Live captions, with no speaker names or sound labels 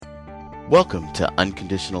Welcome to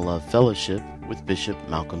Unconditional Love Fellowship with Bishop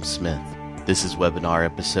Malcolm Smith. This is webinar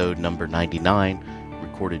episode number 99,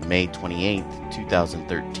 recorded May 28th,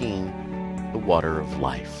 2013, The Water of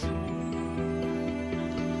Life.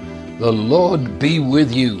 The Lord be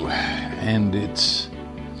with you, and it's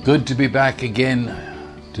good to be back again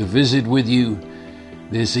to visit with you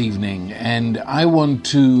this evening. And I want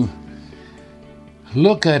to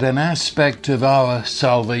look at an aspect of our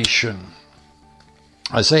salvation.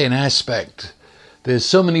 I say an aspect. There's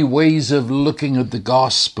so many ways of looking at the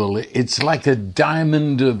gospel. It's like a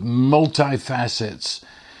diamond of multi-facets.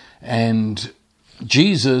 And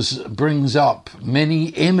Jesus brings up many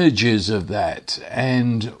images of that.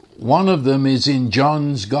 And one of them is in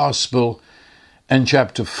John's Gospel and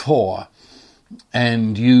chapter 4.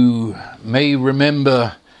 And you may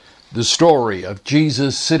remember the story of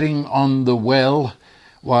Jesus sitting on the well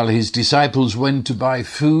while his disciples went to buy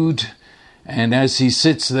food. And as he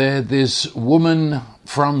sits there, this woman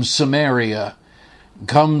from Samaria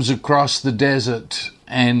comes across the desert,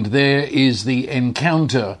 and there is the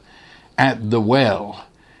encounter at the well.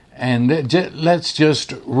 And let's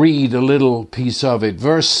just read a little piece of it.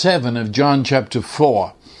 Verse 7 of John chapter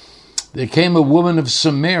 4. There came a woman of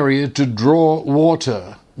Samaria to draw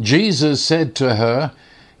water. Jesus said to her,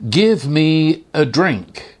 "Give me a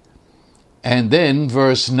drink." And then,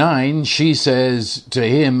 verse 9, she says to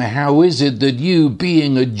him, "How is it that you,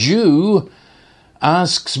 being a Jew,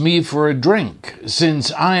 asks me for a drink,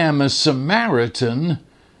 since I am a Samaritan,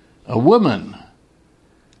 a woman?"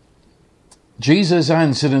 Jesus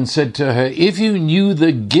answered and said to her, "If you knew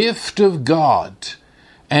the gift of God,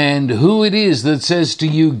 and who it is that says to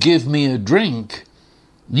you, 'Give me a drink,'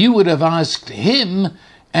 you would have asked him,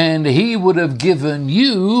 and he would have given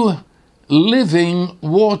you living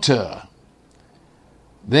water."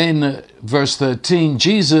 Then, verse 13,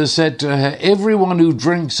 Jesus said to her, "Everyone who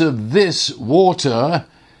drinks of this water,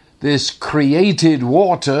 this created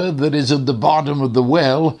water that is at the bottom of the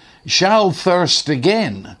well, shall thirst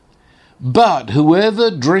again. But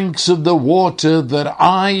whoever drinks of the water that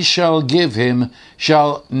I shall give him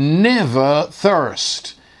shall never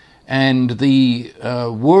thirst." And the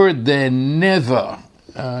word there, never,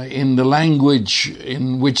 in the language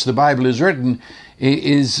in which the Bible is written,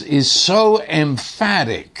 is so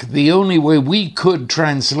emphatic. The only way we could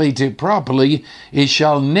translate it properly is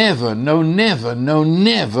shall never, no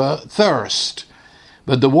never thirst.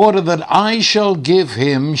 But the water that I shall give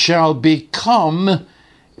him shall become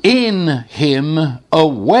in him a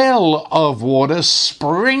well of water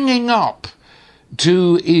springing up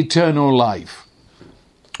to eternal life.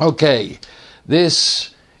 Okay,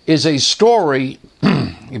 this is a story.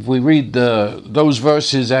 If we read those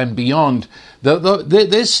verses and beyond,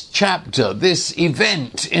 this chapter, this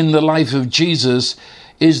event in the life of Jesus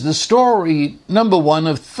is the story, number one,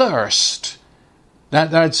 of thirst.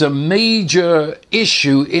 That's a major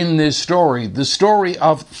issue in this story, the story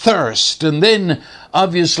of thirst. And then,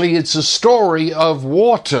 obviously, it's a story of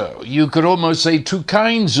water. You could almost say two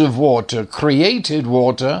kinds of water, created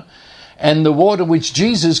water, and the water which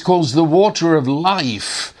Jesus calls the water of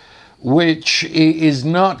life, which is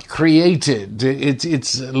not created.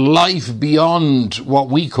 It's life beyond what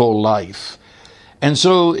we call life. And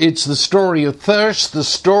so it's the story of thirst, the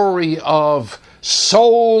story of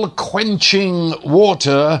soul-quenching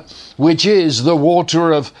water, which is the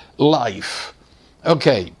water of life.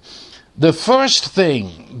 Okay, the first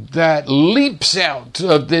thing that leaps out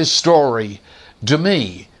of this story to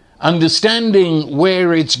me, understanding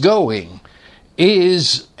where it's going,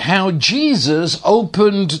 is how Jesus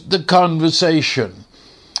opened the conversation.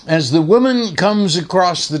 As the woman comes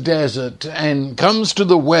across the desert and comes to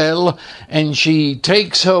the well, and she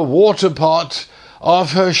takes her water pot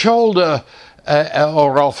off her shoulder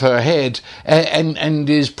or off her head and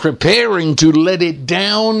is preparing to let it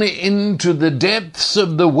down into the depths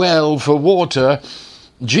of the well for water,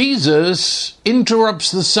 Jesus interrupts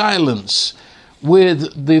the silence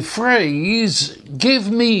with the phrase, "Give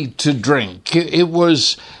me to drink." It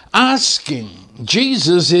was asking.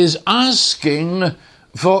 Jesus is asking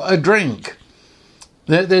for a drink.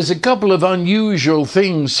 There's a couple of unusual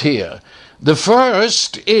things here. The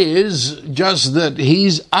first is just that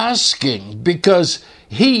he's asking because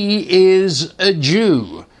he is a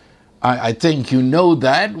Jew. I think you know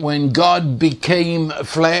that when God became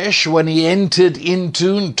flesh, when he entered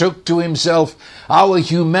into and took to himself our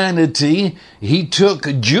humanity, he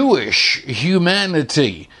took Jewish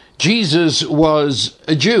humanity. Jesus was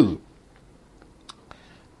a Jew.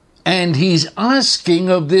 And he's asking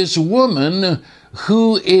of this woman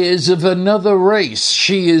who is of another race.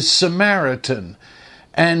 She is Samaritan.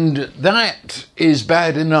 And that is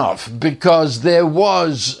bad enough because there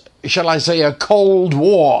was shall I say, a cold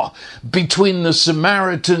war between the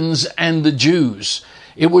Samaritans and the Jews.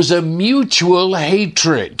 It was a mutual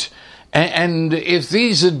hatred. And if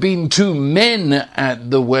these had been two men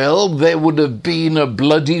at the well, there would have been a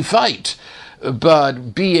bloody fight.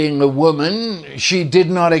 But being a woman, she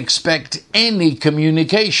did not expect any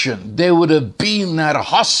communication. There would have been that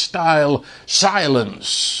hostile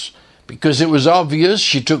silence, because it was obvious.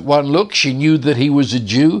 She took one look, she knew that he was a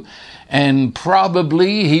Jew, and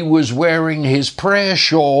probably he was wearing his prayer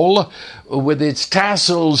shawl with its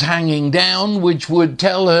tassels hanging down, which would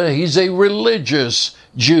tell her he's a religious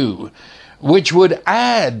Jew, which would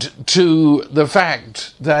add to the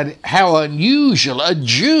fact that how unusual a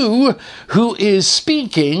Jew who is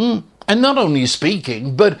speaking, and not only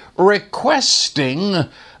speaking, but requesting,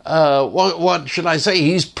 what should I say,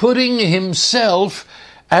 he's putting himself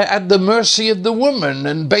at the mercy of the woman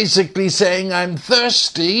and basically saying, I'm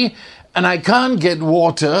thirsty and I can't get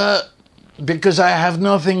water because I have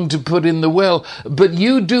nothing to put in the well, but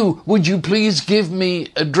you do. Would you please give me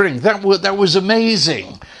a drink? That was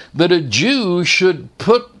amazing, that a Jew should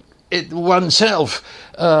put oneself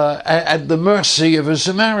at the mercy of a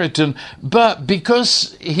Samaritan. But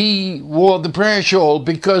because he wore the prayer shawl,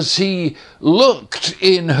 because he looked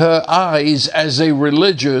in her eyes as a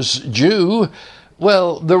religious Jew,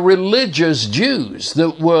 well, the religious Jews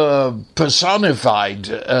that were personified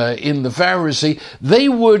in the Pharisee, they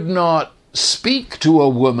would not speak to a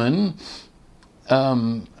woman,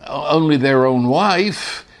 only their own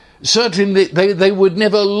wife. Certainly, they would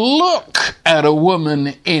never look at a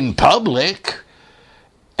woman in public.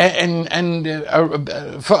 And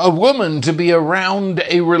for a woman to be around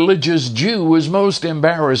a religious Jew was most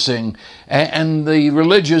embarrassing. And the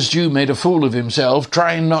religious Jew made a fool of himself,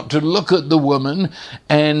 trying not to look at the woman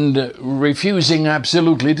and refusing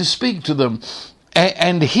absolutely to speak to them.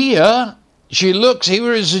 And here she looks,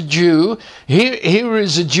 here is a Jew, here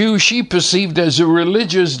is a Jew she perceived as a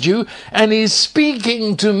religious Jew, and he's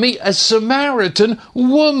speaking to me, a Samaritan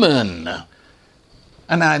woman.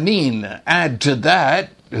 And I mean, add to that,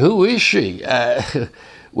 who is she?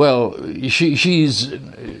 Well, she's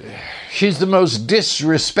the most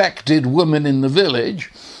disrespected woman in the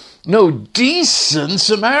village. No decent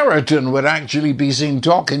Samaritan would actually be seen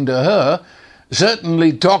talking to her.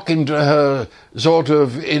 Certainly talking to her sort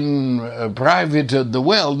of in private at the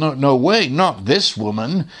well. No way, not this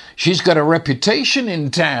woman. She's got a reputation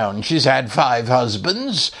in town. She's had 5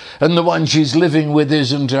 husbands, and the one she's living with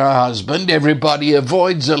isn't her husband. Everybody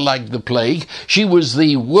avoids her like the plague. She was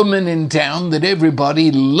the woman in town that everybody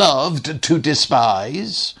loved to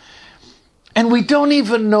despise. And we don't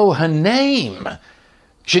even know her name.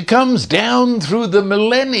 She comes down through the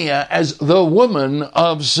millennia as the woman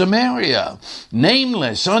of Samaria.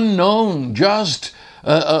 Nameless, unknown, just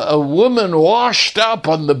a woman washed up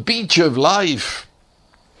on the beach of life.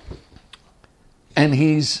 And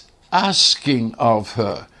he's asking of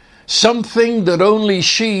her something that only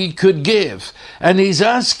she could give. And he's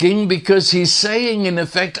asking because he's saying, in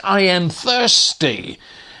effect, I am thirsty,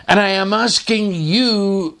 and I am asking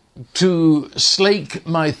you to slake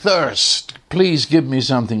my thirst. Please give me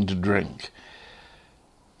something to drink.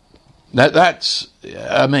 That's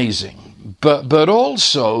amazing. But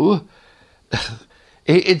also,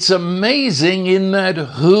 it's amazing in that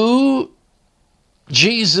who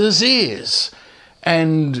Jesus is.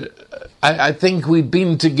 And I think we've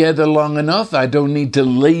been together long enough. I don't need to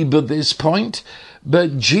labor this point.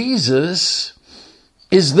 But Jesus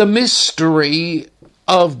is the mystery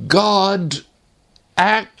of God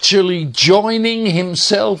actually joining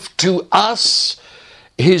himself to us,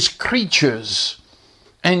 his creatures,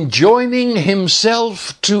 and joining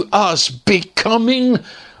himself to us, becoming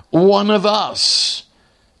one of us,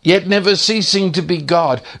 yet never ceasing to be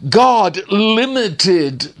God. God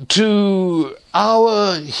limited to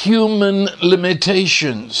our human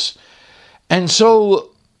limitations. And so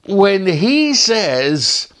when he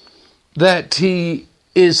says that he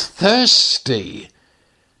is thirsty,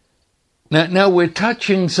 Now we're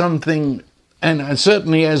touching something, and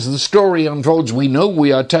certainly as the story unfolds, we know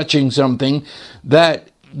we are touching something that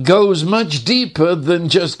goes much deeper than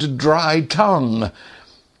just a dry tongue.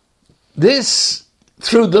 This,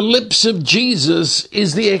 through the lips of Jesus,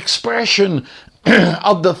 is the expression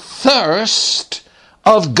of the thirst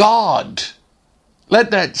of God.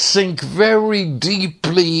 Let that sink very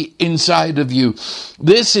deeply inside of you.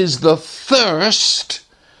 This is the thirst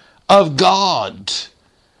of God.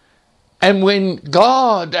 And when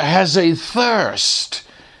God has a thirst,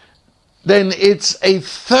 then it's a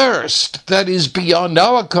thirst that is beyond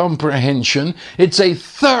our comprehension. It's a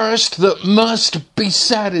thirst that must be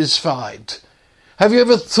satisfied. Have you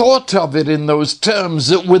ever thought of it in those terms,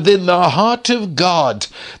 that within the heart of God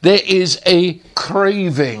there is a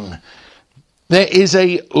craving, there is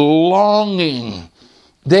a longing,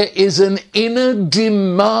 there is an inner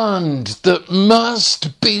demand that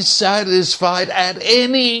must be satisfied at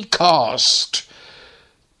any cost?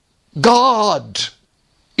 God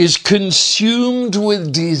is consumed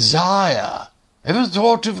with desire. Ever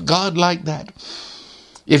thought of God like that?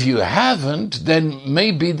 If you haven't, then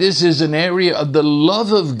maybe this is an area of the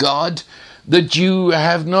love of God that you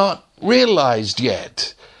have not realized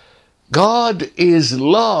yet. God is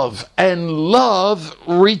love, and love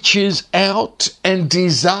reaches out and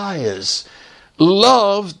desires.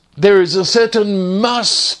 Love, there is a certain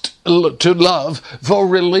must to love for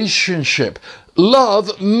relationship.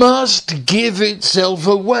 Love must give itself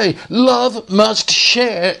away. Love must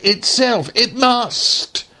share itself. It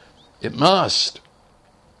must. It must.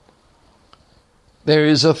 There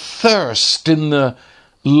is a thirst in the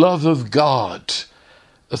love of God.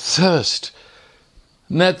 A thirst.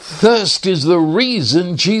 And that thirst is the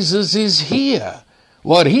reason Jesus is here.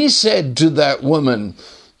 What he said to that woman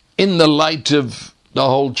in the light of the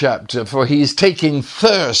whole chapter, for he's taking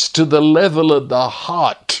thirst to the level of the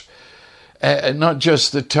heart, not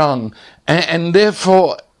just the tongue. And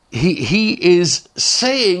therefore, he is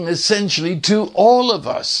saying essentially to all of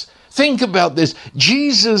us, think about this.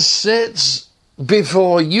 Jesus sits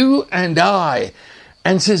before you and I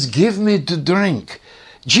and says, give me to drink.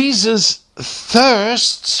 Jesus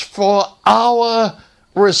thirsts for our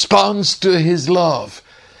response to his love.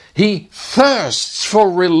 He thirsts for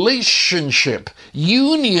relationship,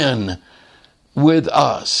 union with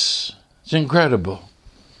us. It's incredible.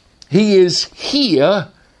 He is here,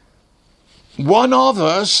 one of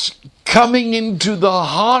us, coming into the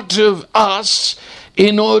heart of us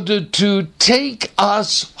in order to take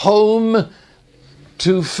us home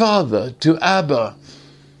to Father, to Abba.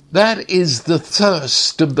 That is the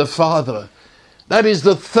thirst of the Father. That is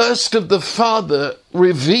the thirst of the Father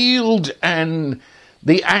revealed and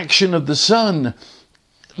the action of the Son.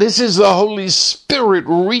 This is the Holy Spirit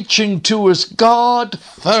reaching to us. God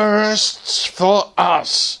thirsts for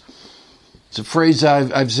us. It's a phrase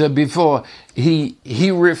I've said before. He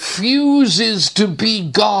refuses to be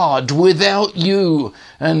God without you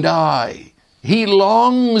and I. He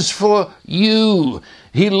longs for you.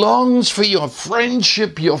 He longs for your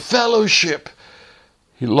friendship, your fellowship.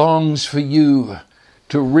 He longs for you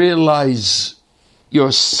to realize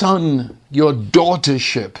your son, your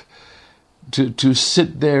daughtership, to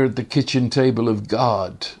sit there at the kitchen table of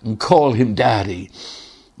God and call him Daddy.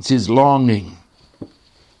 It's his longing.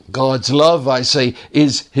 God's love, I say,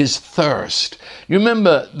 is his thirst. You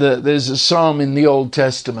remember there's a psalm in the Old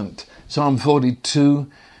Testament, Psalm 42,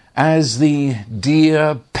 as the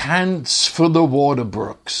deer pants for the water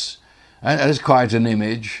brooks. That's quite an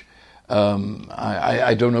image.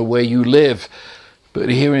 I don't know where you live, but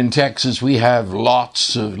here in Texas we have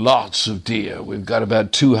lots of deer. We've got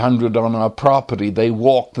about 200 on our property. They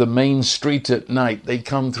walk the main street at night. They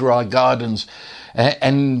come through our gardens,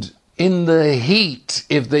 and in the heat,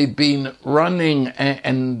 if they've been running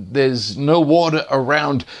and there's no water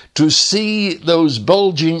around, to see those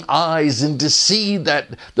bulging eyes and to see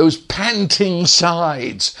those panting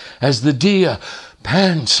sides as the deer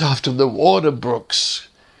pants after the water brooks.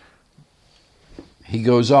 He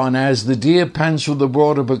goes on, as the deer pants for the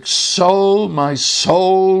water brooks, so my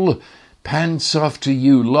soul pants after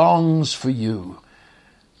you, longs for you.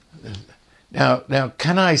 Now,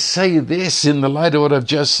 can I say this in the light of what I've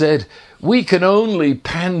just said? We can only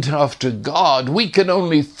pant after God. We can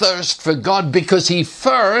only thirst for God because he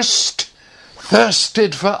first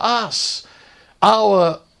thirsted for us.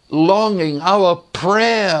 Our longing, our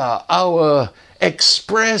prayer, our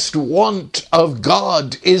expressed want of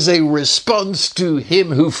God is a response to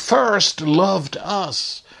him who first loved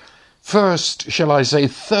us. First, shall I say,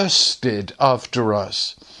 thirsted after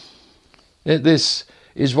us. This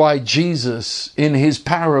is why Jesus, in his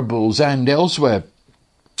parables and elsewhere,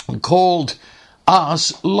 called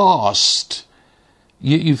us lost.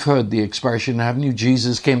 You've heard the expression, haven't you?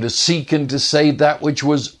 Jesus came to seek and to save that which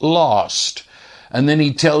was lost. And then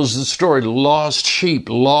he tells the story, lost sheep,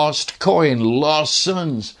 lost coin, lost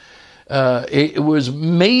sons. It was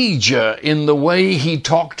major in the way he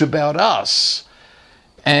talked about us.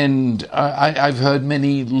 And I've heard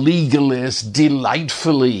many legalists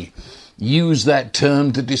delightfully use that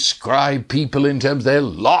term to describe people in terms they're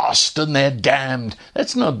lost and they're damned.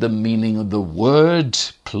 That's not the meaning of the word,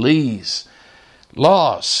 please.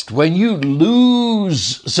 Lost, when you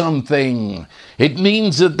lose something, it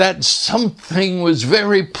means that something was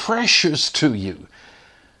very precious to you.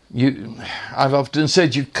 I've often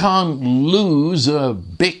said you can't lose a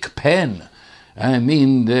Bic pen. I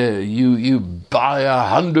mean, you buy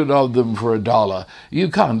 100 of them for $1. You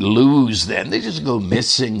can't lose them. They just go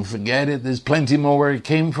missing. Forget it. There's plenty more where it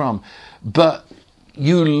came from. But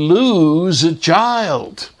you lose a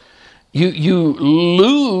child. You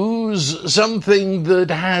lose something that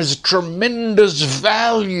has tremendous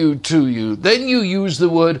value to you. Then you use the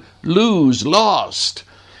word lose, lost.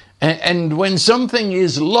 And when something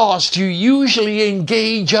is lost, you usually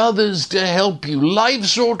engage others to help you. Life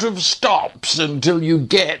sort of stops until you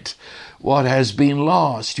get what has been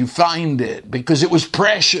lost. You find it because it was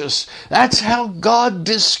precious. That's how God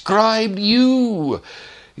described you.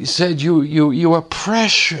 He said you are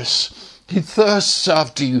precious. He thirsts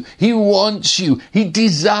after you. He wants you. He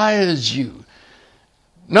desires you.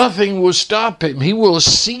 Nothing will stop him. He will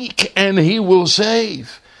seek and he will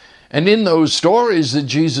save. And in those stories that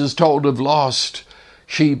Jesus told of lost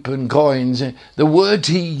sheep and coins, the word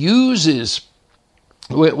he uses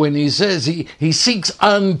when he says he seeks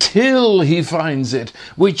until he finds it,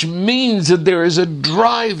 which means that there is a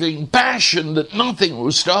driving passion that nothing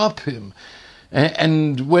will stop him.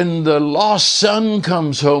 And when the lost son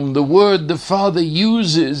comes home, the word the Father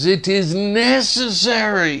uses, it is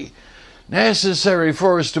necessary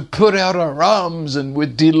for us to put out our arms and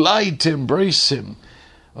with delight embrace him.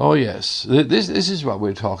 Oh yes, this is what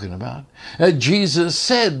we're talking about. Jesus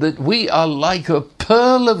said that we are like a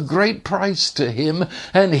pearl of great price to him,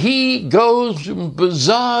 and he goes from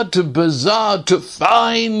bazaar to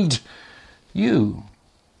find you.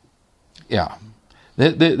 Yeah,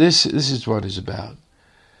 this is what it's about.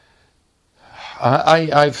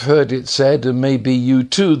 I've heard it said, and maybe you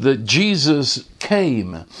too, that Jesus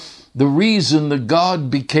came. The reason that God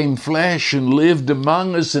became flesh and lived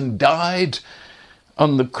among us and died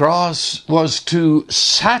on the cross was to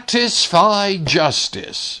satisfy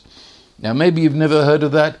justice. Now, maybe you've never heard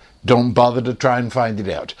of that. Don't bother to try and find it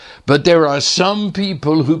out. But there are some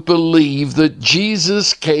people who believe that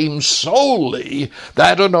Jesus came solely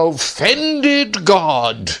that an offended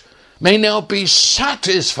God may now be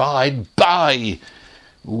satisfied by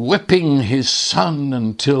whipping his son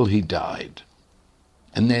until he died.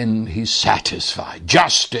 And then he's satisfied.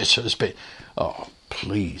 Justice has been... Oh,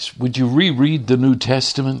 please, would you reread the New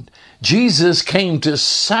Testament? Jesus came to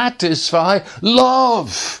satisfy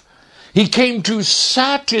love. He came to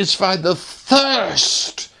satisfy the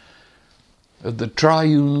thirst of the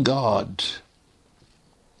triune God.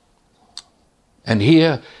 And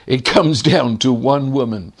here it comes down to one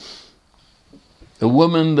woman. A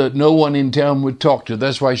woman that no one in town would talk to.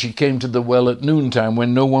 That's why she came to the well at noontime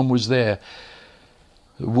when no one was there.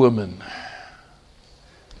 A woman.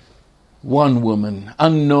 One woman,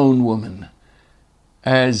 unknown woman,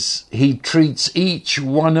 as he treats each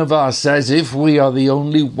one of us as if we are the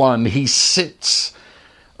only one. He sits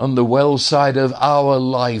on the well side of our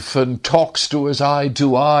life and talks to us eye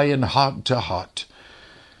to eye and heart to heart.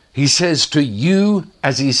 He says to you,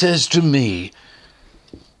 as he says to me,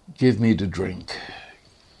 give me to drink.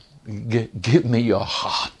 Give me your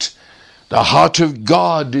heart. The heart of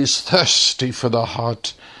God is thirsty for the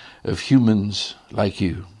heart of humans like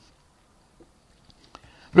you.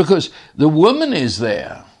 Because the woman is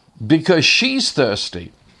there because she's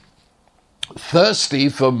thirsty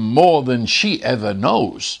for more than she ever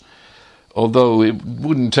knows. Although it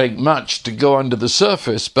wouldn't take much to go under the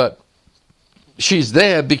surface, but she's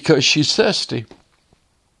there because she's thirsty.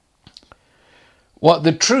 What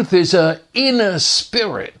the truth is, her inner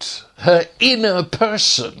spirit, her inner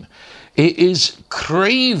person, is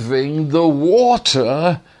craving the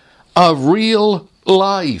water of real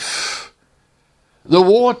life. The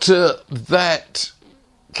water that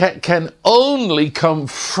can only come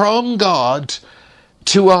from God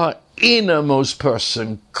to our innermost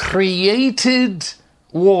person. Created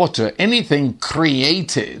water, anything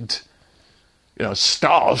created,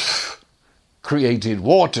 stuff, created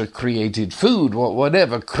water, created food,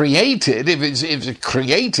 whatever, created, if it's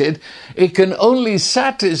created, it can only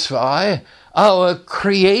satisfy our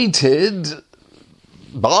created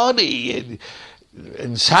body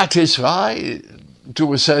and satisfy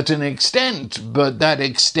to a certain extent, but that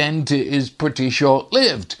extent is pretty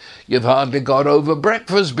short-lived. You've hardly got over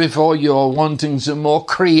breakfast before you're wanting some more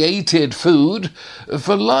created food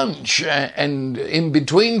for lunch, and in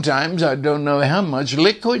between times, I don't know how much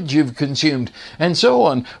liquid you've consumed, and so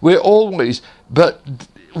on. But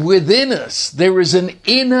within us, there is an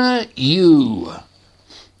inner you.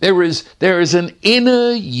 There is an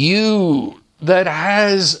inner you that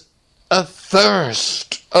has a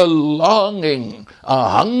thirst, a longing, a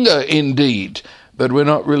hunger indeed, but we're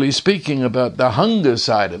not really speaking about the hunger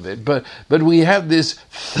side of it. But we have this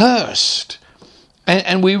thirst,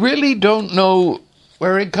 and we really don't know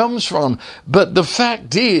where it comes from. But the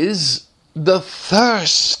fact is, the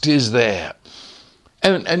thirst is there.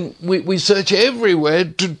 And we search everywhere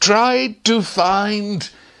to try to find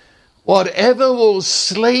whatever will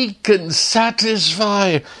slake and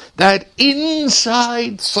satisfy that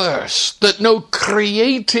inside thirst that no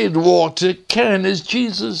created water can. As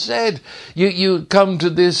Jesus said, you come to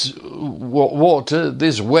this water,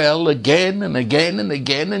 this well, again and again and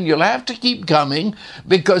again, and you'll have to keep coming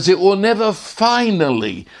because it will never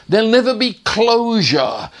finally, there'll never be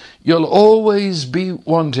closure. You'll always be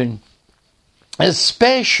wanting.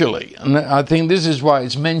 Especially, and I think this is why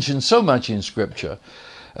it's mentioned so much in Scripture,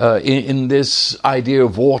 in this idea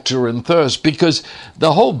of water and thirst, because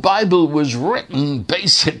the whole Bible was written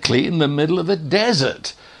basically in the middle of a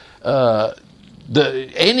desert.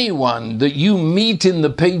 Anyone that you meet in the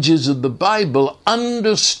pages of the Bible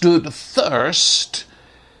understood thirst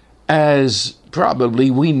as probably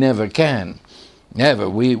we never can. Never.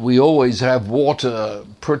 We always have water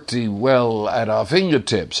pretty well at our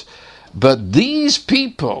fingertips. But these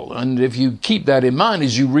people, and if you keep that in mind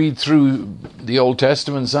as you read through the Old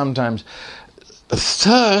Testament sometimes,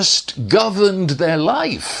 thirst governed their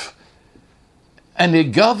life. And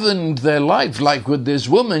it governed their life, like with this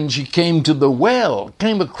woman. She came to the well,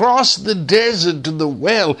 came across the desert to the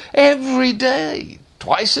well every day,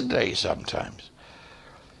 twice a day sometimes.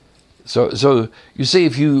 So you see,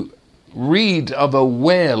 if you read of a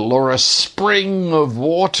well or a spring of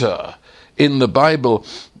water in the Bible,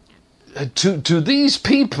 to these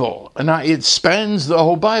people, and it spans the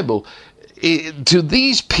whole Bible, to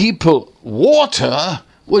these people, water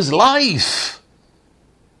was life.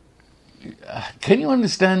 Can you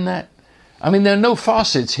understand that? I mean, there are no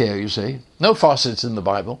faucets here, you see. No faucets in the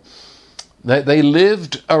Bible. They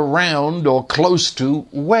lived around or close to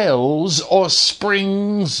wells or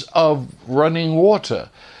springs of running water.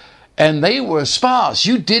 And they were sparse.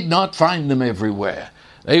 You did not find them everywhere.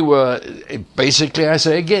 They were basically, I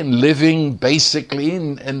say again, living basically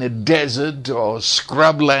in a desert or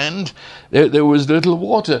scrubland. There was little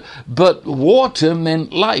water. But water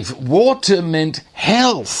meant life. Water meant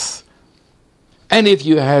health. And if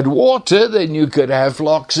you had water, then you could have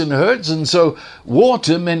flocks and herds. And so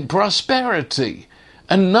water meant prosperity.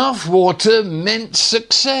 Enough water meant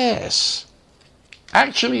success.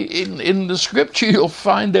 Actually, in the Scripture, you'll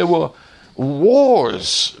find there were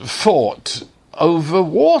wars fought over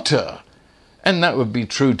water. And that would be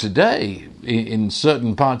true today in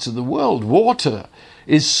certain parts of the world. Water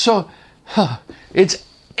is it's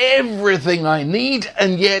everything I need,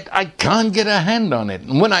 and yet I can't get a hand on it.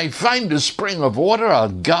 And when I find a spring of water, I'll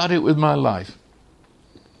guard it with my life.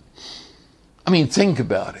 I mean, think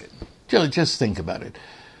about it. Just think about it.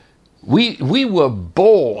 We were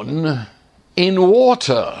born in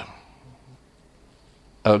water.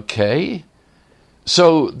 Okay?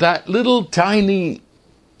 So that little tiny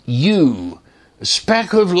you, a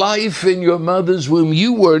speck of life in your mother's womb,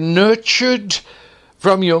 you were nurtured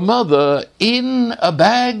from your mother in a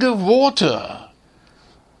bag of water.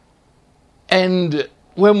 And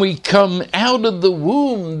when we come out of the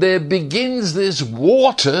womb, there begins this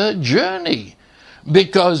water journey,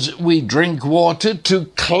 because we drink water to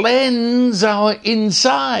cleanse our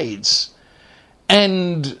insides,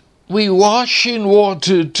 and we wash in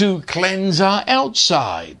water to cleanse our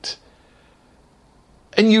outside.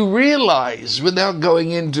 And you realize, without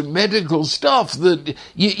going into medical stuff, that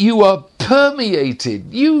you are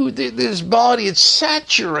permeated. This body, it's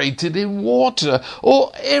saturated in water.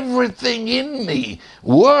 Or everything in me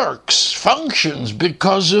works, functions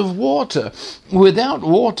because of water. Without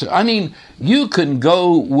water, I mean, you can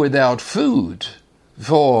go without food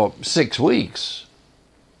for 6 weeks.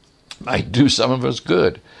 Might do some of us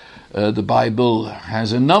good. The Bible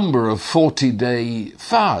has a number of 40-day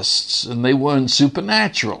fasts, and they weren't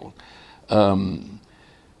supernatural.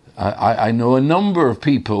 I know a number of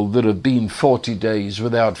people that have been 40 days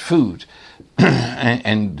without food,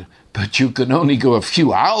 but you can only go a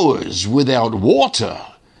few hours without water,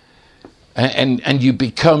 and you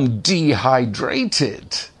become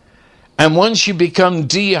dehydrated. And once you become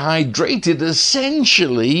dehydrated,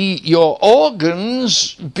 essentially your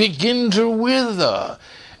organs begin to wither.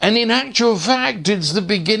 And in actual fact, it's the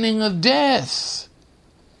beginning of death.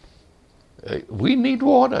 We need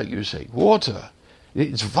water, you say. Water.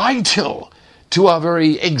 It's vital to our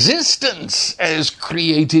very existence as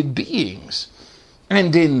created beings.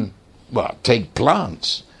 And take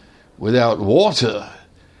plants. Without water,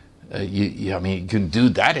 You can do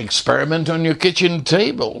that experiment on your kitchen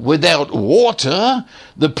table. Without water,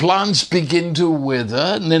 the plants begin to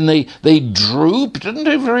wither, and then they droop. It doesn't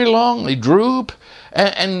take very long. They droop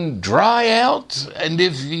and dry out. And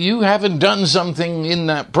if you haven't done something in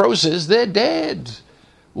that process, they're dead.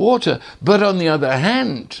 Water. But on the other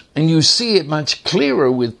hand, and you see it much clearer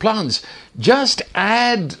with plants, just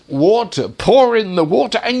add water, pour in the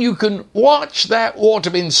water, and you can watch that water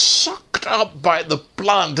being sucked up by the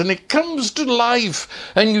plant, and it comes to life,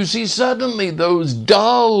 and you see suddenly those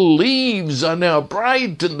dull leaves are now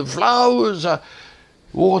bright, and the flowers are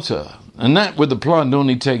water. And that with the plant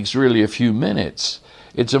only takes really a few minutes.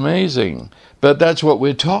 It's amazing. But that's what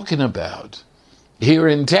we're talking about. Here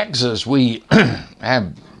in Texas, we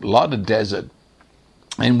have a lot of desert,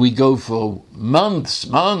 and we go for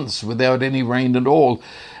months without any rain at all.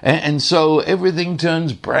 And so everything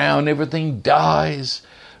turns brown, everything dies.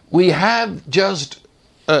 We have just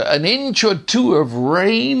an inch or two of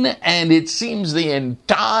rain, and it seems the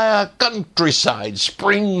entire countryside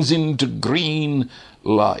springs into green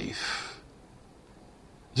life.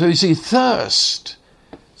 So you see, thirst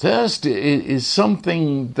is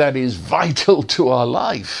something that is vital to our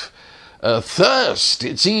life. Thirst,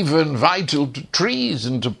 it's even vital to trees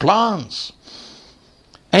and to plants.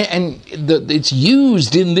 And it's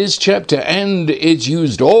used in this chapter, and it's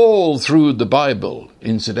used all through the Bible.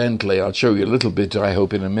 Incidentally, I'll show you a little bit, I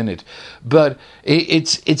hope, in a minute. But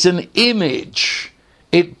it's an image.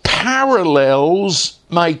 It parallels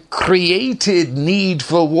my created need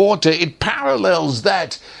for water. It parallels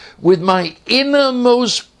that with my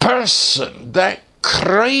innermost person that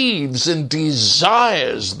craves and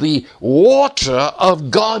desires the water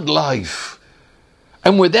of God life.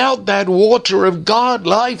 And without that water of God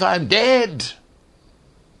life, I'm dead.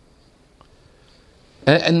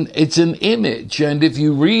 And it's an image. And if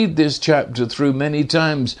you read this chapter through many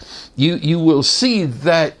times, you will see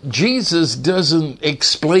that Jesus doesn't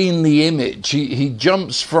explain the image. He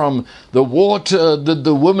jumps from the water that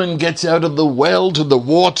the woman gets out of the well to the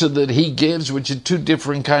water that he gives, which are two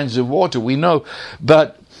different kinds of water, we know.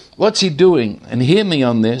 But what's he doing? And hear me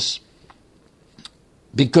on this.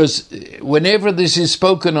 Because whenever this is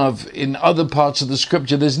spoken of in other parts of the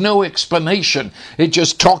scripture, there's no explanation. It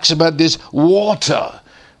just talks about this water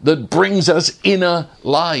that brings us inner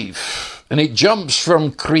life. And it jumps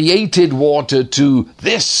from created water to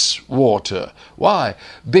this water. Why?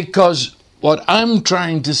 Because what I'm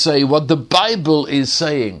trying to say, what the Bible is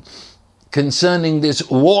saying concerning this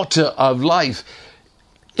water of life,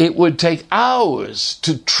 it would take hours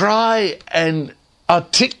to try and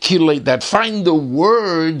articulate that, find the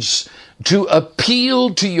words to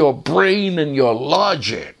appeal to your brain and your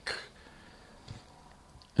logic.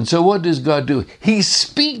 And so what does God do? He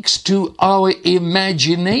speaks to our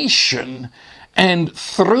imagination, and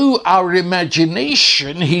through our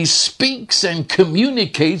imagination, he speaks and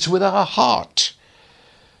communicates with our heart.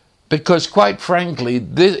 Because quite frankly,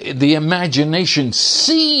 the imagination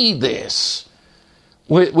see this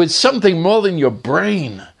with something more than your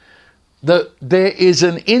brain. That there is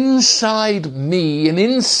an inside me, an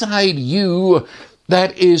inside you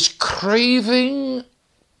that is craving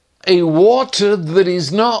a water that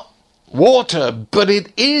is not water, but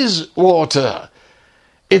it is water.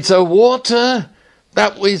 It's a water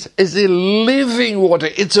that is a living water.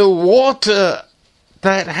 It's a water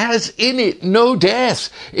that has in it no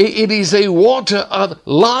death. It is a water of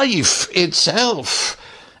life itself.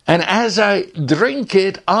 And as I drink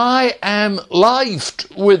it, I am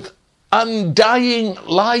lifed with undying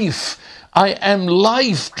life. I am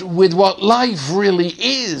lifed with what life really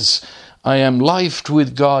is. I am lifed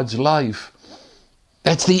with God's life.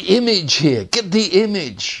 That's the image here. Get the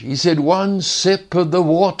image. He said, one sip of the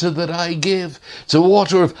water that I give. It's a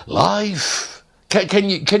water of life. Can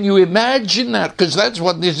you imagine that? Because that's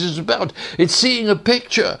what this is about. It's seeing a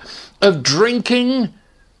picture of drinking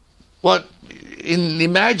what in the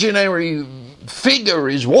imaginary figure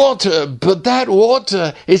is water, but that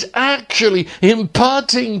water is actually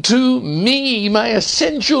imparting to me, my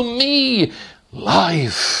essential me,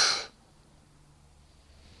 life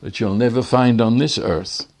that you'll never find on this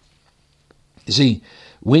earth. You see,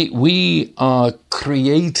 we are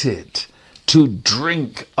created to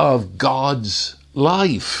drink of God's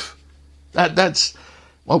life. That's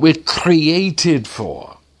what we're created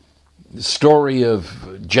for. The story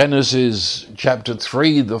of Genesis chapter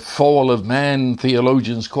 3, the fall of man,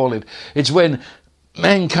 theologians call it. It's when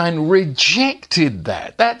mankind rejected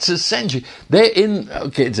that. That's essentially.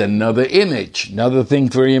 It's another image, another thing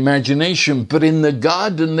for imagination. But in the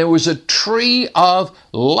garden, there was a tree of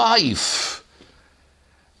life.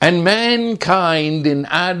 And mankind in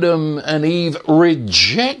Adam and Eve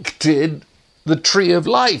rejected the tree of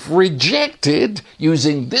life, rejected,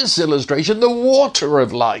 using this illustration, the water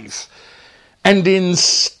of life, and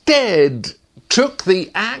instead took the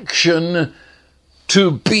action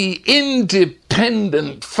to be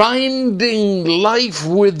independent, finding life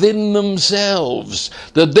within themselves,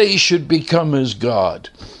 that they should become as God.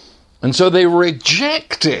 And so they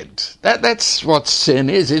rejected. That's what sin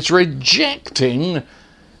is. It's rejecting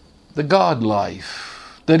the God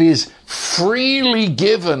life that is freely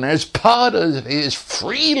given as part of His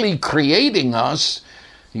freely creating us.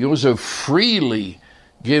 He also freely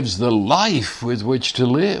gives the life with which to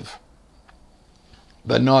live.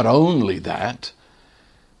 But not only that,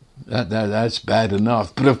 that's bad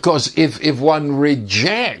enough. But of course, if one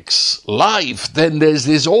rejects life, then there's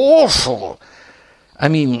this awful,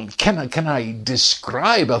 can I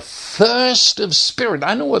describe a thirst of spirit?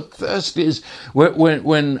 I know what thirst is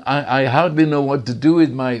when I hardly know what to do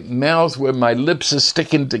with my mouth, when my lips are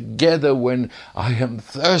sticking together, when I am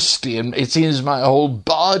thirsty, and it seems my whole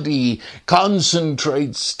body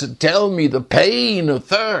concentrates to tell me the pain of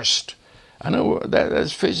thirst. I know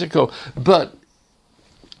that's physical, but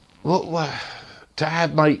to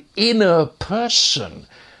have my inner person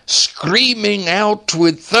screaming out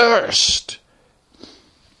with thirst.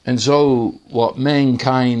 And so what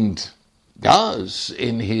mankind does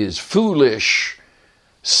in his foolish,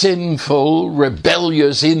 sinful,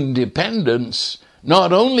 rebellious independence,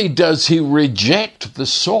 not only does he reject the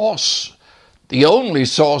source, the only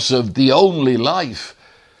source of the only life,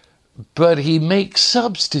 but he makes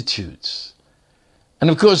substitutes. And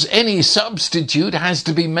of course, any substitute has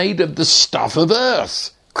to be made of the stuff of earth,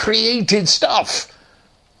 created stuff.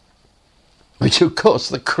 Which, of course,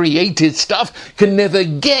 the created stuff can never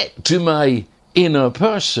get to my inner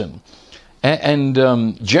person. And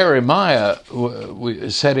Jeremiah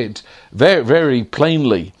said it very, very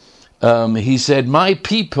plainly. He said, "My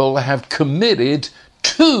people have committed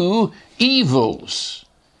two evils.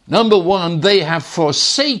 Number one, they have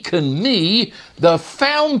forsaken me, the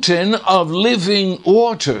fountain of living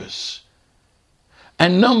waters.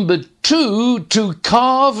 And number two, to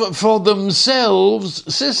carve for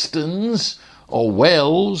themselves cisterns or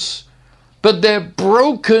wells, but they're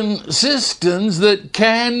broken cisterns that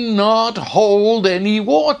cannot hold any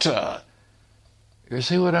water." You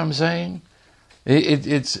see what I'm saying?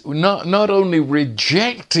 It's not only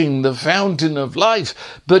rejecting the fountain of life,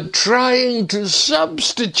 but trying to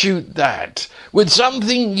substitute that with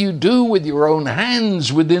something you do with your own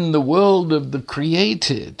hands within the world of the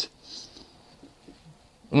created.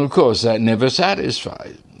 And of course, that never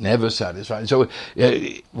satisfies. Never satisfied. So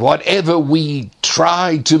whatever we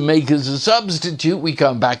try to make as a substitute, we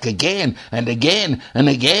come back again and again and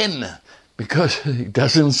again because it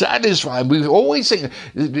doesn't satisfy. We always think,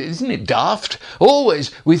 isn't it daft? Always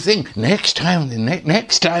we think next time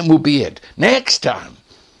will be it. Next time.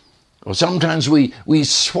 Or sometimes we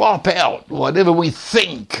swap out whatever we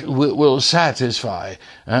think will satisfy,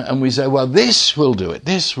 and we say, well, this will do it.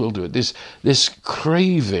 This will do it. This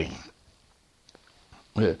craving.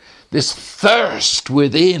 This thirst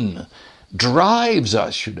within drives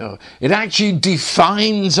us, It actually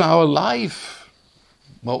defines our life,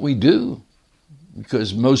 what we do.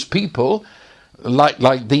 Because most people,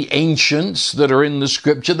 like the ancients that are in the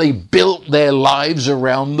scripture, they built their lives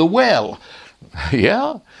around the well.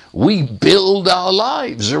 Yeah, we build our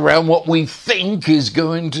lives around what we think is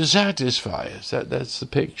going to satisfy us. That's the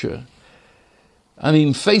picture.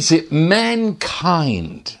 Face it,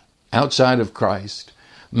 mankind outside of Christ,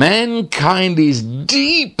 mankind is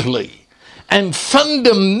deeply and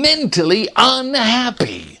fundamentally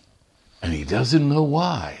unhappy, and he doesn't know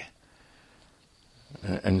why.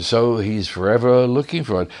 And so he's forever looking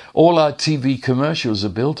for it. All our TV commercials are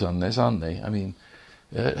built on this, aren't they?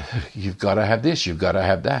 You've got to have this, you've got to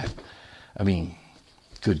have that.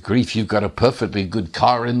 Good grief, you've got a perfectly good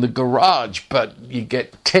car in the garage, but you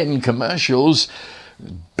get 10 commercials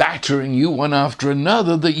battering you one after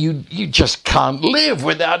another that you just can't live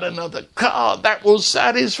without another car. That will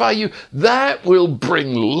satisfy you. That will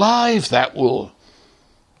bring life. That will...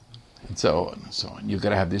 And so on and so on. You've got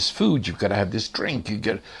to have this food. You've got to have this drink.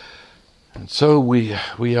 And so we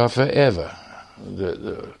are forever.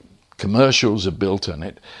 The commercials are built on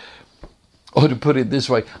it. Or to put it this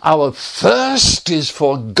way, our thirst is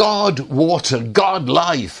for God water, God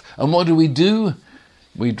life. And what do?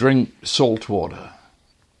 We drink salt water,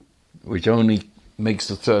 which only makes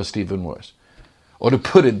the thirst even worse. Or to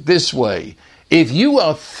put it this way, if you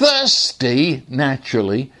are thirsty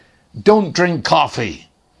naturally, don't drink coffee,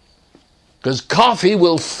 because coffee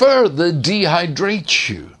will further dehydrate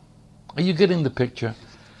you. Are you getting the picture?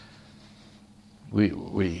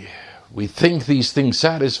 We think these things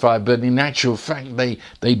satisfy, but in actual fact,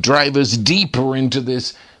 they drive us deeper into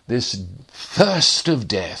this thirst of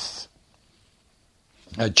death.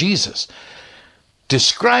 Jesus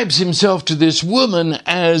describes himself to this woman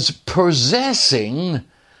as possessing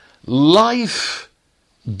life-giving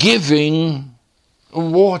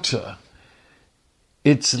water.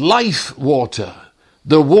 It's life water,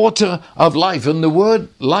 the water of life. And the word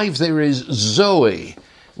life there is Zoe,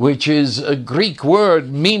 which is a Greek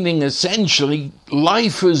word meaning essentially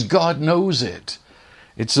life as God knows it.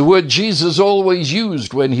 It's the word Jesus always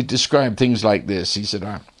used when he described things like this. He said,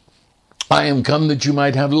 I am come that you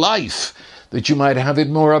might have life, that you might have it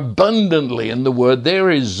more abundantly. And the word there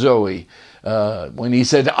is Zoe. When he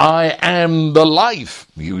said, I am the life,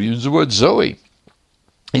 you use the word Zoe.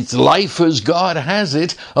 It's life as God has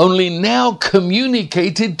it, only now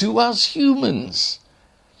communicated to us humans.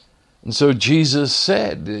 And so Jesus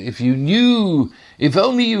said, if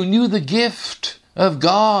only you knew the gift of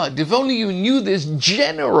God, if only you knew this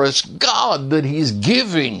generous God that he's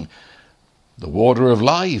giving the water of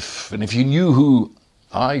life, and if you knew who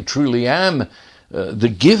I truly am, the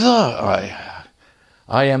giver,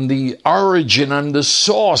 I am the origin and the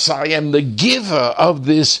source. I am the giver of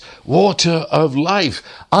this water of life.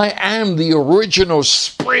 I am the original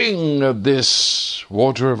spring of this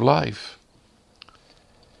water of life.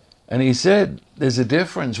 And he said, there's a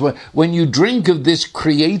difference. When you drink of this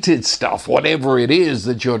created stuff, whatever it is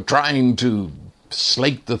that you're trying to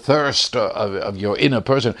slake the thirst of your inner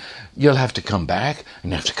person, you'll have to come back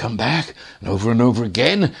and have to come back and over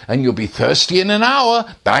again, and you'll be thirsty in an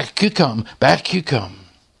hour. Back you come, back you come.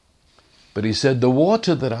 But he said, the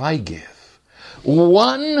water that I give,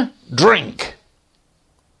 one drink.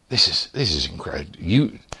 This is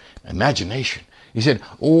incredible. Imagination. He said,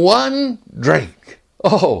 one drink.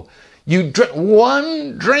 Oh, you drink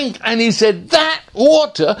one drink. And he said, that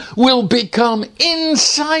water will become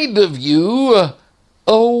inside of you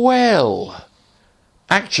a well.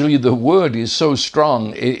 Actually, the word is so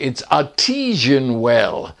strong. It's artesian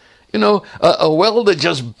well. You know, a well that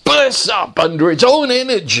just bursts up under its own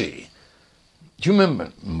energy. Do you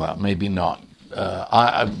remember? Well, maybe not.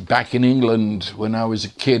 Back in England, when I was a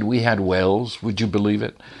kid, we had wells, would you believe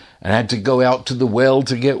it? And I had to go out to the well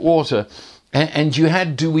to get water. And you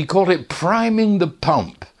had to, we call it priming the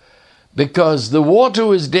pump. Because the water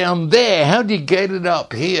was down there. How do you get it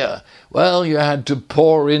up here? Well, you had to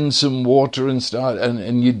pour in some water and start,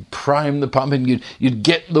 and you'd prime the pump, and you'd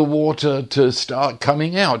get the water to start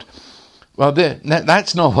coming out. Well,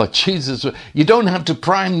 that's not what Jesus... You don't have to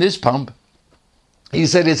prime this pump. He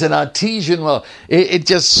said it's an artesian well. It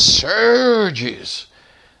just surges.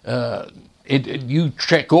 You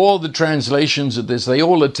check all the translations of this. They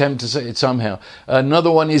all attempt to say it somehow. Another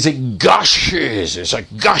one is it gushes. It's a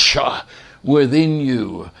gusher within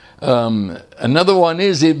you. Another one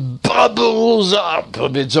is it bubbles up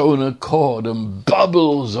of its own accord and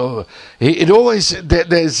bubbles over. It always,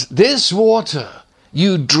 there's this water.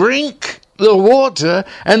 You drink the water,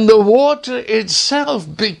 and the water itself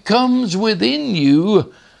becomes within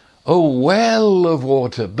you a well of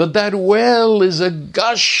water. But that well is a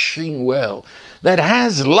gushing well that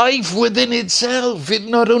has life within itself. It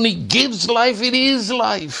not only gives life, it is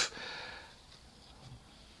life.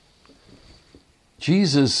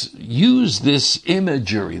 Jesus used this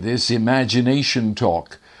imagery, this imagination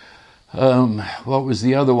talk. What was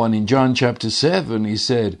the other one? In John chapter 7, he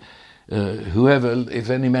said, if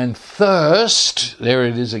any man thirst, there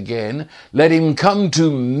it is again, let him come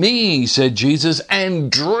to me, said Jesus,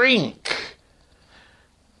 and drink.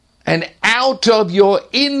 And out of your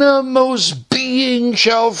innermost being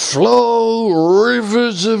shall flow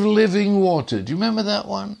rivers of living water. Do you remember that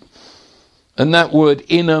one? And that word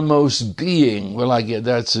innermost being, well, I get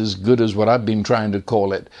that's as good as what I've been trying to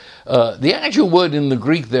call it. The actual word in the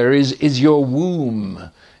Greek there is your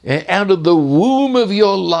womb. Out of the womb of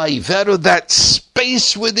your life, out of that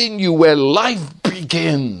space within you where life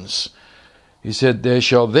begins. He said, there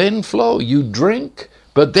shall then flow. You drink,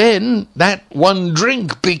 but then that one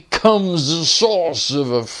drink becomes the source of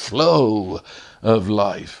a flow of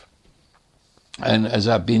life. And as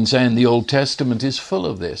I've been saying, the Old Testament is full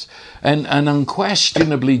of this. And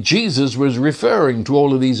unquestionably, Jesus was referring to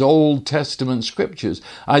all of these Old Testament scriptures.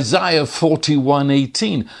 Isaiah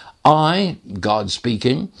 41:18. I, God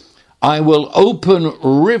speaking, I will open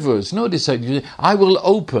rivers. Notice that I will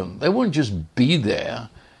open. They won't just be there,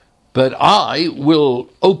 but I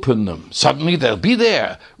will open them. Suddenly they'll be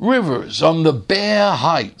there. Rivers on the bare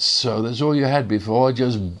heights. So that's all you had before,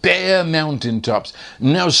 just bare mountaintops.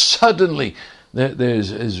 Now suddenly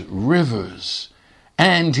there's rivers.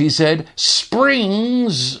 and he said,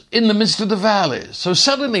 springs in the midst of the valleys. So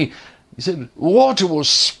suddenly, he said, water will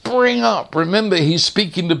spring up. Remember, he's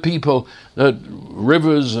speaking to people that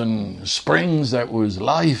rivers and springs, that was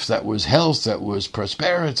life, that was health, that was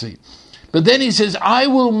prosperity. But then he says, I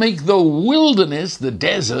will make the wilderness, the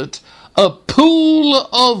desert, a pool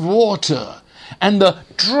of water, and the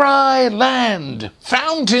dry land,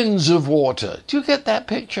 fountains of water. Do you get that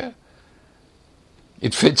picture?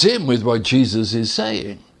 It fits in with what Jesus is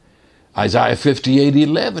saying. Isaiah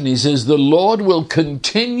 58:11, he says, the Lord will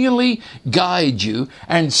continually guide you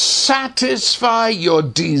and satisfy your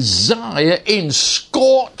desire in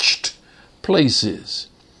scorched places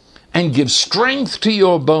and give strength to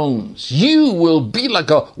your bones. You will be like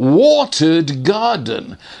a watered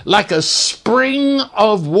garden, like a spring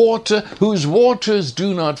of water whose waters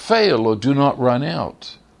do not fail or do not run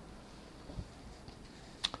out.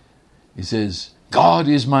 He says, God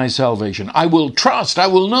is my salvation. I will trust. I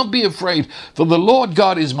will not be afraid. For the Lord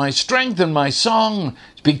God is my strength and my song.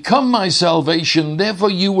 It's become my salvation. Therefore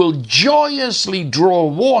you will joyously draw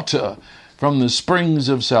water from the springs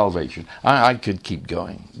of salvation. I could keep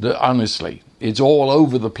going. Honestly, it's all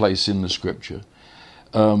over the place in the scripture.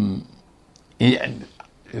 Have you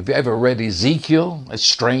ever read Ezekiel, a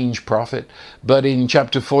strange prophet? But in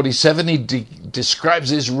chapter 47, he describes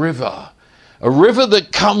this river. A river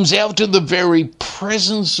that comes out of the very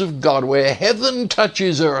presence of God, where heaven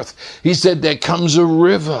touches earth. He said there comes a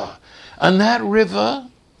river. And that river,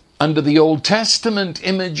 under the Old Testament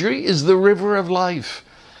imagery, is the river of life.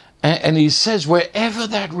 And he says wherever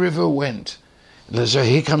that river went, so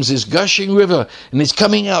here comes this gushing river, and it's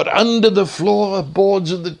coming out under the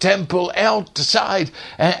floorboards of the temple, outside,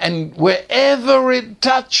 and wherever it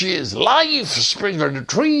touches, life springs. The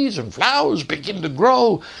trees and flowers begin to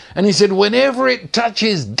grow. And he said, whenever it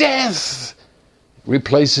touches, death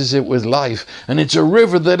replaces it with life. And it's a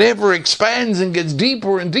river that ever expands and gets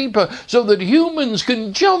deeper and deeper, so that humans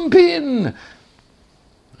can jump in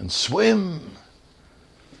and swim.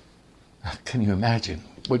 Can you imagine?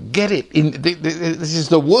 But get it. This is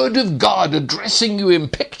the Word of God addressing you in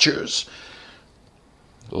pictures.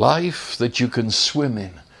 Life that you can swim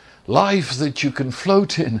in. Life that you can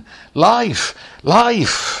float in. Life.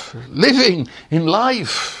 Living in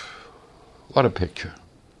life. What a picture.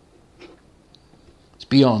 It's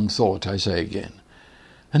beyond thought, I say again.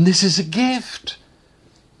 And this is a gift.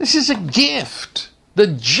 This is a gift. The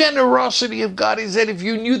generosity of God. He said, if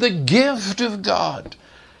you knew the gift of God,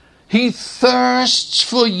 He thirsts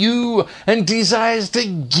for you and desires to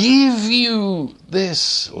give you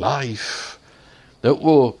this life that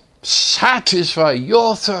will satisfy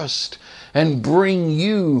your thirst and bring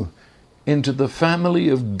you into the family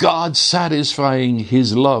of God, satisfying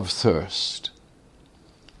His love thirst.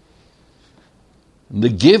 The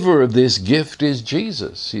giver of this gift is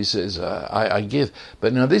Jesus. He says, I give.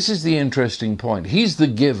 But now this is the interesting point. He's the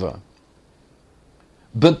giver.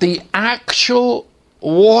 But the actual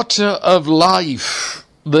water of life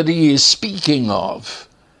that He is speaking of,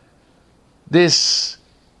 this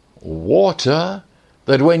water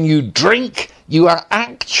that when you drink, you are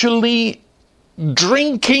actually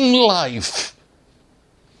drinking life,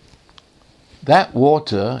 that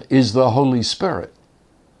water is the Holy Spirit.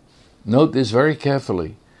 Note this very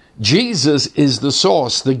carefully. Jesus is the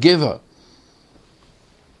source, the giver.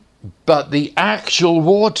 But the actual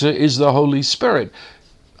water is the Holy Spirit.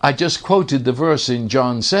 I just quoted the verse in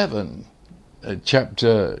John 7,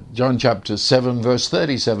 John chapter 7, verse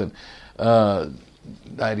 37,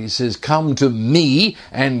 that He says, come to me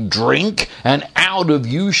and drink, and out of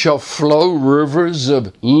you shall flow rivers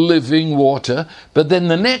of living water. But then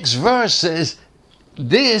the next verse says,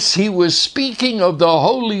 this He was speaking of the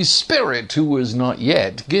Holy Spirit, who was not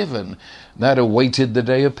yet given. That awaited the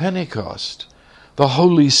day of Pentecost. The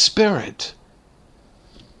Holy Spirit.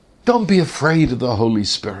 Don't be afraid of the Holy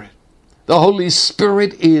Spirit. The Holy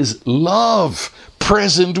Spirit is love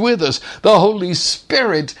present with us. The Holy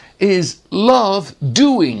Spirit is love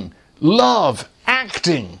doing, love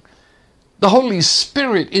acting. The Holy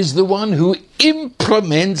Spirit is the one who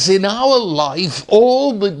implements in our life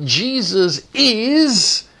all that Jesus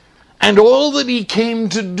is and all that He came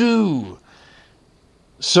to do.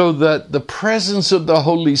 So that the presence of the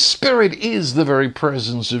Holy Spirit is the very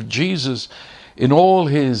presence of Jesus in all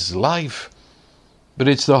His life. But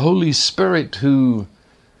it's the Holy Spirit who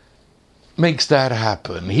makes that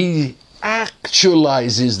happen. He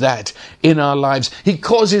actualizes that in our lives. He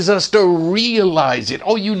causes us to realize it.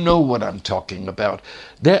 Oh, you know what I'm talking about.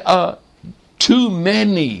 There are too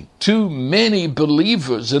many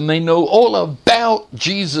believers, and they know all about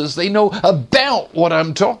Jesus. They know about what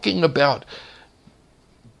I'm talking about.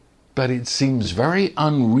 but it seems very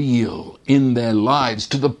unreal in their lives,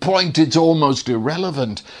 to the point it's almost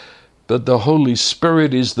irrelevant. But the Holy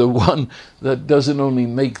Spirit is the one that doesn't only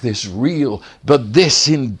make this real, but this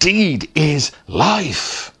indeed is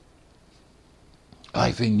life.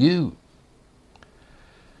 Life in you.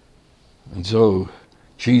 And so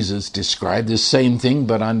Jesus described the same thing,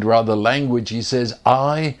 but under other language. He says,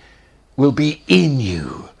 I will be in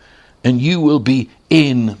you, and you will be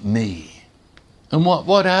in me. And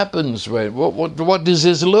what happens? What does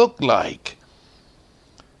this look like?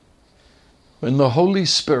 When the Holy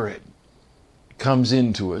Spirit comes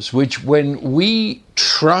into us, which when we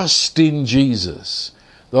trust in Jesus,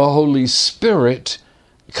 the Holy Spirit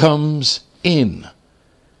comes in.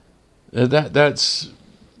 That's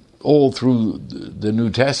all through the New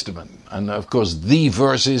Testament. And of course, the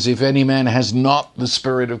verse is, if any man has not the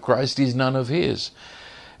Spirit of Christ, he's none of his.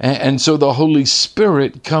 And so the Holy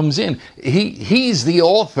Spirit comes in. He's the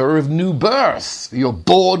author of new birth. You're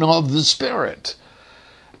born of the Spirit.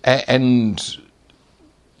 And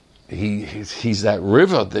He's that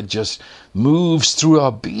river that just moves through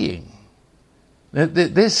our being.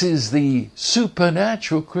 This is the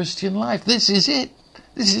supernatural Christian life. This is it.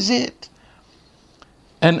 This is it.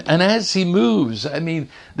 And as he moves, I mean,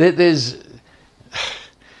 there's...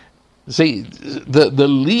 See, the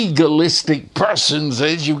legalistic person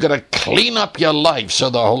says you've got to clean up your life so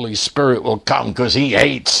the Holy Spirit will come because he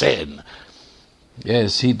hates sin.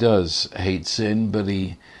 Yes, he does hate sin, but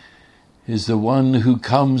he is the one who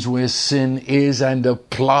comes where sin is and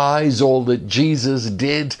applies all that Jesus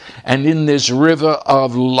did. And in this river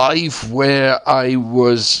of life where I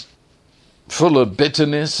was full of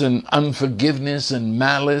bitterness and unforgiveness and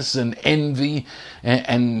malice and envy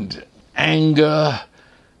and anger,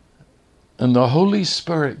 and the Holy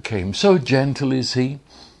Spirit came. So gentle is he.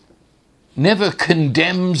 Never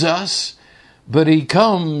condemns us, but he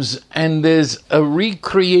comes and there's a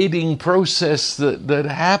recreating process that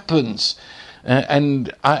happens.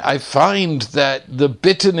 And I find that the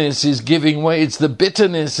bitterness is giving way. It's the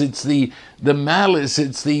bitterness, it's the malice,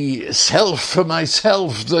 it's the self for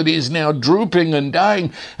myself that is now drooping and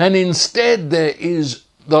dying. And instead there is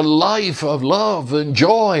the life of love and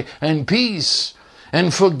joy and peace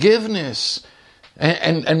and forgiveness.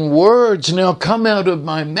 And words now come out of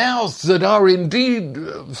my mouth that are indeed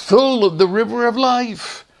full of the river of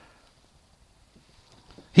life.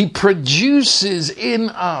 He produces in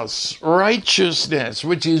us righteousness,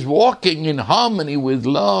 which is walking in harmony with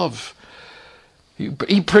love.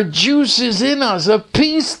 He produces in us a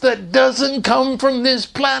peace that doesn't come from this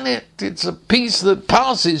planet. It's a peace that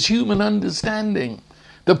passes human understanding.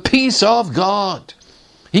 The peace of God.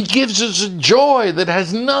 He gives us a joy that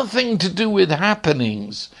has nothing to do with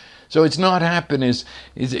happenings. So it's not happiness,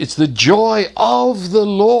 it's the joy of the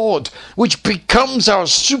Lord, which becomes our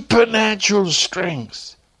supernatural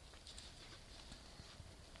strength.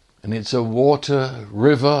 And it's a water,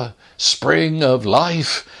 river, spring of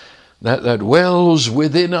life that wells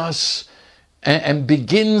within us and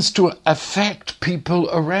begins to affect people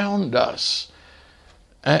around us.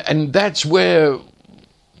 And that's where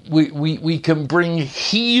we can bring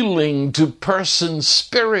healing to persons'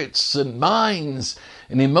 spirits and minds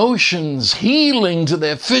and emotions, healing to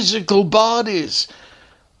their physical bodies.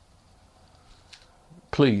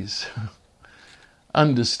 Please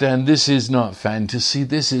understand, this is not fantasy,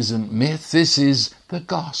 this isn't myth, this is the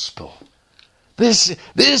gospel.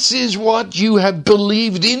 This is what you have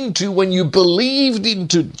believed into. When you believed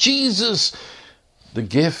into Jesus, the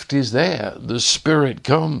gift is there, the Spirit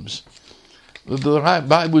comes. The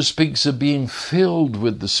Bible speaks of being filled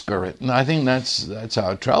with the Spirit, and I think that's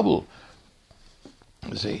our trouble.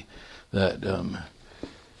 You see, that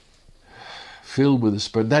filled with the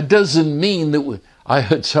Spirit. That doesn't mean that I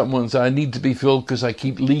heard someone say, I need to be filled because I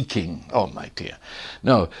keep leaking. Oh, my dear.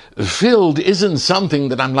 No, filled isn't something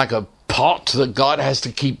that I'm like a pot that God has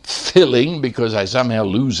to keep filling because I somehow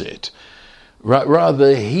lose it.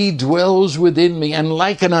 Rather, he dwells within me, and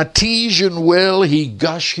like an artesian well, he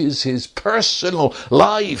gushes his personal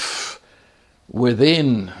life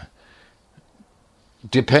within,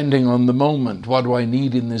 depending on the moment. What do I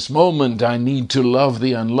need in this moment? I need to love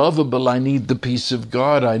the unlovable. I need the peace of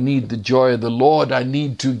God. I need the joy of the Lord. I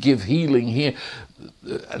need to give healing here.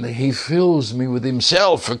 And he fills me with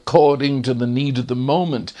himself according to the need of the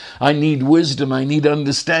moment. I need wisdom. I need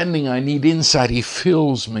understanding. I need insight. He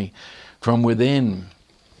fills me from within.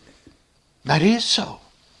 That is so.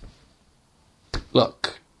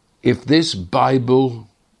 Look, if this Bible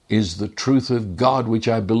is the truth of God, which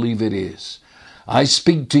I believe it is, I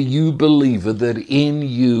speak to you, believer, that in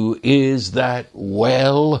you is that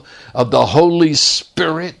well of the Holy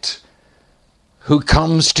Spirit who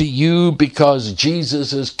comes to you because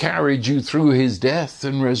Jesus has carried you through his death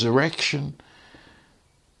and resurrection.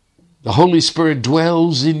 The Holy Spirit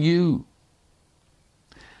dwells in you.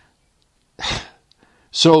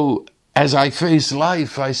 So as I face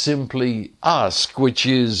life, I simply ask, which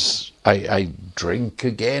is, I drink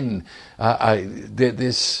again,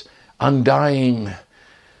 this undying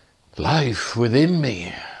life within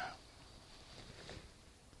me.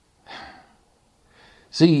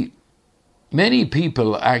 See, many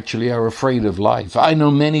people actually are afraid of life. I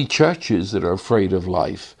know many churches that are afraid of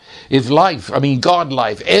life. If life, God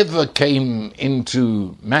life, ever came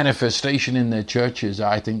into manifestation in their churches,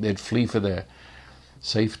 I think they'd flee for their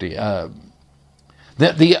safety. I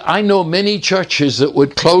know many churches that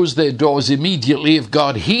would close their doors immediately if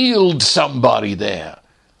God healed somebody there.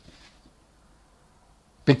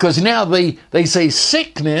 Because now they say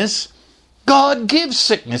sickness, God gives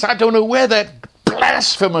sickness. I don't know where that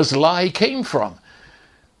blasphemous lie came from.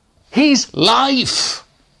 He's life.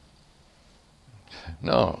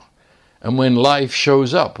 No. And when life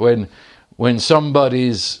shows up, when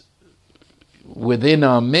somebody's within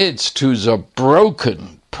our midst who's a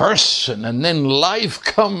broken person, and then life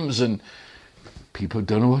comes and people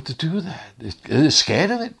don't know what to do with that. They're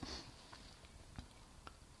scared of it.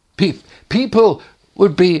 People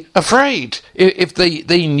would be afraid if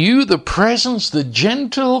they knew the presence, the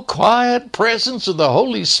gentle, quiet presence of the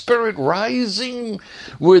Holy Spirit rising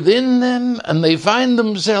within them, and they find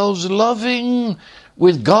themselves loving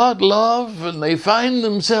with God love, and they find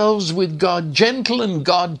themselves with God gentle and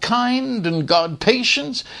God kind and God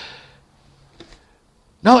patience.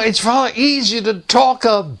 No, it's far easier to talk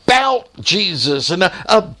about Jesus and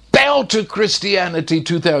about a Christianity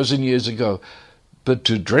 2,000 years ago, but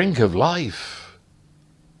to drink of life,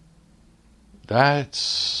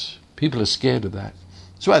 people are scared of that.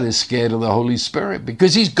 That's why they're scared of the Holy Spirit,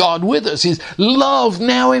 because he's God with us. He's love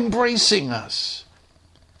now embracing us.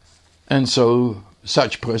 And so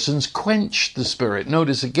such persons quench the Spirit.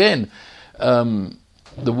 Notice again, the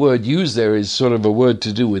word used there is sort of a word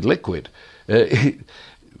to do with liquid.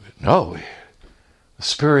 No, the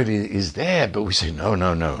Spirit is there, but we say, no.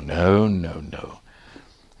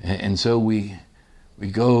 And so we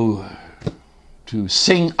go to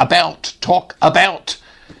sing about, talk about,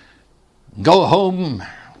 go home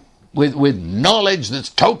with knowledge that's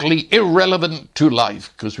totally irrelevant to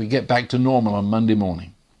life, because we get back to normal on Monday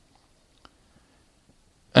morning.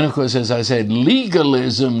 And of course, as I said,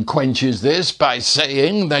 legalism quenches this by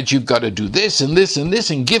saying that you've got to do this and this and this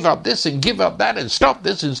and give up this and give up that and stop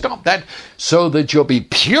this and stop that, so that you'll be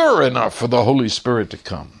pure enough for the Holy Spirit to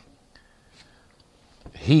come.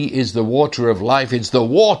 He is the water of life. It's the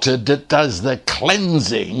water that does the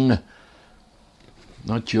cleansing,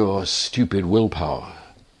 not your stupid willpower.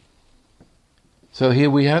 So here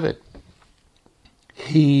we have it.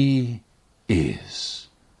 He is.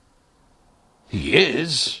 He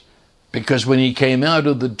is, because when he came out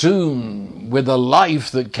of the tomb with a life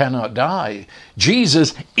that cannot die,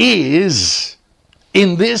 Jesus is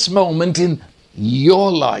in this moment in your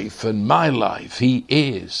life and my life. He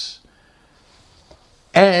is.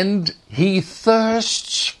 And he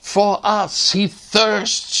thirsts for us. He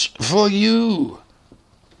thirsts for you.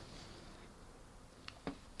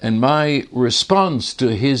 And my response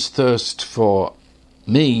to his thirst for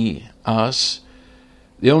me, us,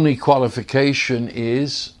 the only qualification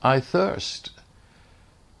is I thirst.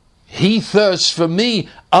 He thirsts for me.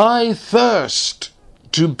 I thirst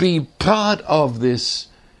to be part of this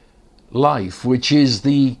life, which is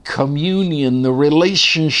the communion, the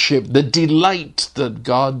relationship, the delight that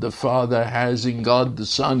God the Father has in God the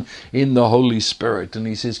Son, in the Holy Spirit. And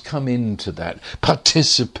he says, come into that,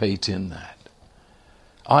 participate in that.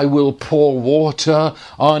 I will pour water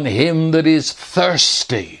on him that is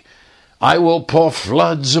thirsty. I will pour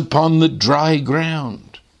floods upon the dry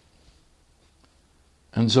ground.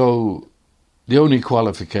 And so the only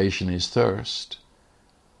qualification is thirst.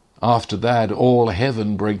 After that, all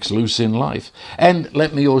heaven breaks loose in life. And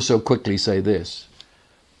let me also quickly say this.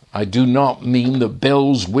 I do not mean the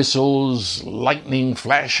bells, whistles, lightning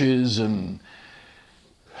flashes, and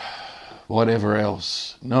whatever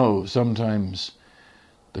else. No, sometimes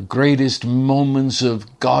the greatest moments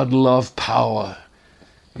of God-love power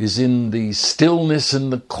is in the stillness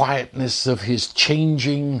and the quietness of his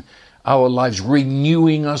changing our lives,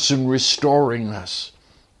 renewing us and restoring us.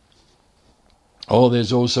 Oh,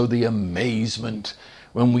 there's also the amazement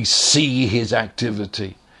when we see his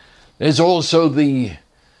activity. There's also the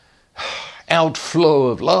outflow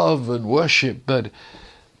of love and worship, but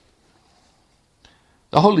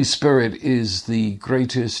the Holy Spirit is the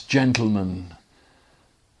greatest gentleman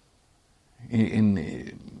in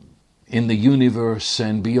in the universe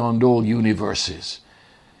and beyond all universes.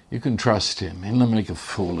 You can trust him. He'll never make a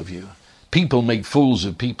fool of you. People make fools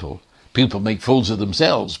of people. People make fools of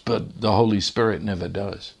themselves, but the Holy Spirit never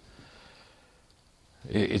does.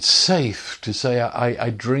 It's safe to say, I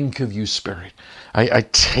drink of you, Spirit. I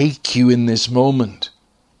take you in this moment.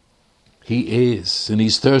 He is, and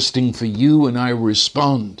he's thirsting for you, and I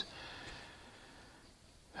respond.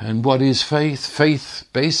 And what is faith? Faith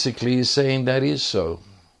basically is saying that is so.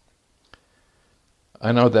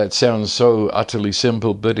 I know that sounds so utterly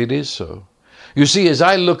simple, but it is so. You see, as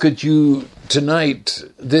I look at you tonight,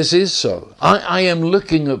 this is so. I am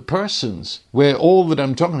looking at persons where all that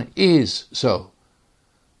I'm talking about is so.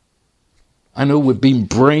 I know we've been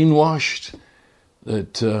brainwashed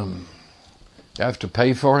that you have to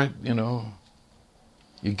pay for it,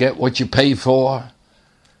 You get what you pay for.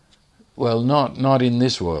 Well, not in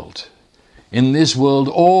this world. In this world,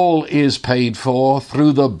 all is paid for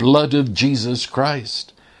through the blood of Jesus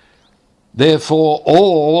Christ. Therefore,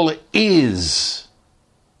 all is.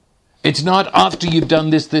 It's not after you've done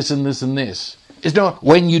this, this, and this, and this. It's not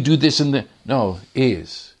when you do this and that. No,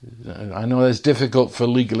 is. I know that's difficult for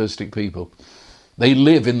legalistic people. They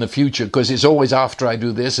live in the future because it's always after I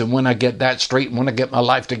do this and when I get that straight and when I get my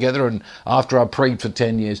life together and after I prayed for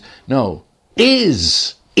 10 years. No,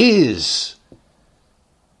 is. Is.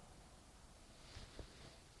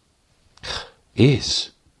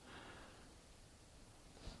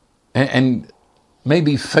 And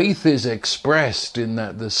maybe faith is expressed in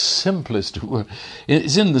that the simplest word.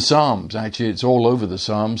 It's in the Psalms, actually. It's all over the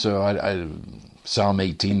Psalms. So Psalm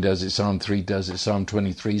 18 does it, Psalm 3 does it, Psalm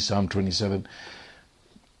 23, Psalm 27.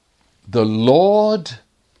 The Lord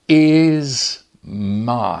is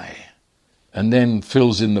my, and then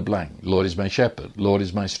fills in the blank. Lord is my shepherd. Lord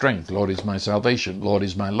is my strength. Lord is my salvation. Lord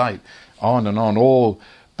is my light. On and on, all.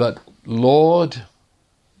 But Lord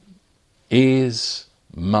is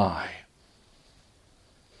my.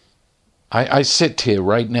 I sit here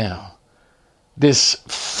right now. This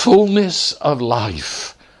fullness of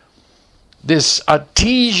life. This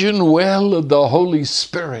artesian well of the Holy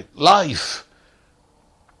Spirit. Life.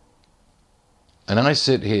 And I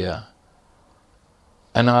sit here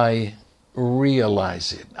and I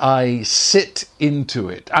realize it. I sit into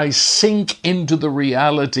it. I sink into the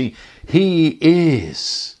reality. He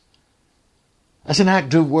is. That's an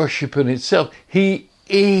act of worship in itself. He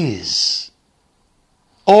is.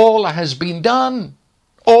 All has been done.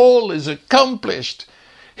 All is accomplished.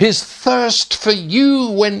 His thirst for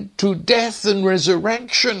you went to death and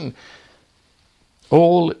resurrection.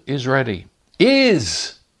 All is ready.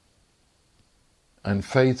 Is. And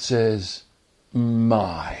faith says,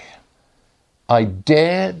 my. I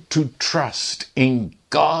dare to trust in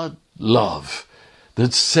God's love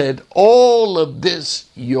that said, all of this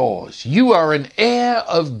yours. You are an heir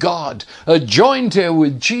of God, a joint heir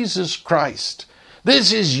with Jesus Christ.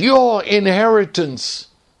 This is your inheritance.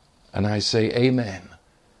 And I say, amen.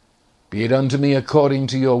 Be it unto me according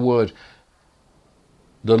to your word.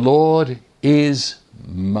 The Lord is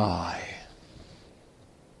my.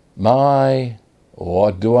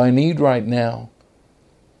 What do I need right now?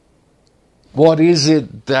 What is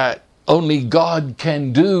it that only God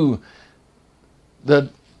can do?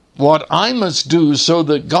 That what I must do so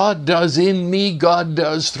that God does in me, God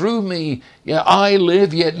does through me. Yeah, I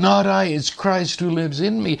live, yet not I, it's Christ who lives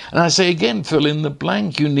in me. And I say again, fill in the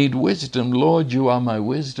blank. You need wisdom. Lord, you are my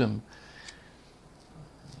wisdom.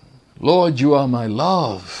 Lord, you are my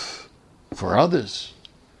love for others.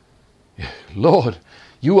 Lord,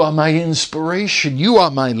 you are my inspiration. You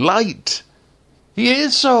are my light. He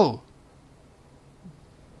is so.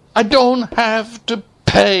 I don't have to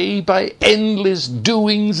pay by endless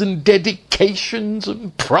doings and dedications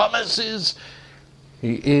and promises.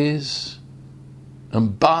 He is.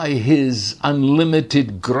 And by his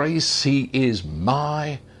unlimited grace, he is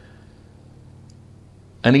my.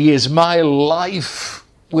 And he is my life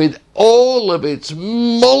with all of its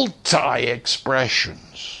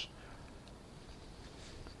multi-expressions.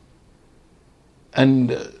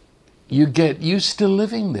 And you get used to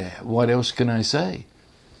living there. What else can I say?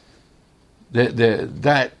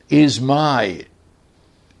 That is my.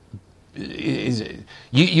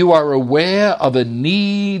 You are aware of a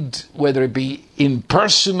need, whether it be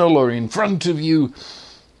impersonal or in front of you,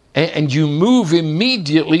 and you move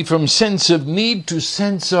immediately from sense of need to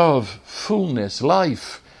sense of fullness,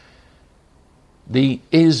 life. The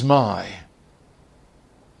is my.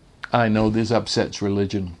 I know this upsets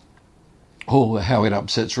religion. Oh, how it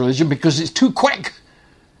upsets religion, because it's too quick.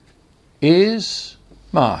 Is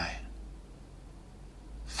my.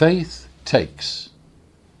 Faith takes.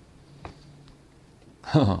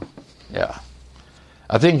 Yeah.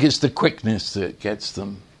 I think it's the quickness that gets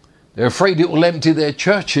them. They're afraid it will empty their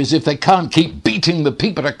churches if they can't keep beating the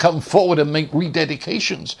people to come forward and make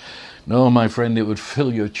rededications. No, my friend, it would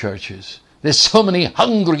fill your churches. There's so many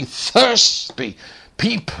hungry, thirsty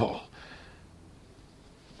people.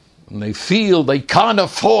 And they feel they can't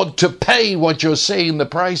afford to pay what you're saying the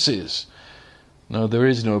price is. No, there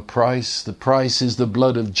is no price. The price is the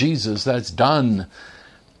blood of Jesus. That's done.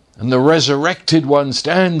 And the resurrected one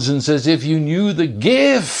stands and says, if you knew the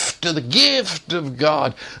gift of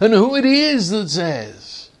God, and who it is that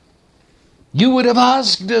says, you would have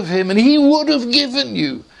asked of him, and he would have given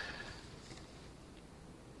you.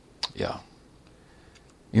 Yeah.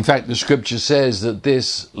 In fact, the scripture says that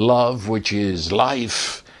this love, which is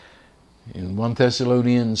life, in 1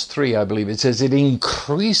 Thessalonians 3, I believe, it says it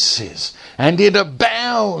increases and it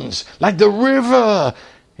abounds like the river.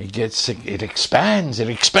 It expands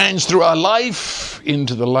through our life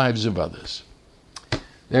into the lives of others.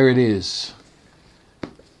 There it is.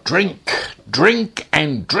 Drink, drink,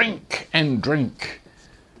 and drink, and drink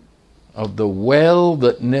of the well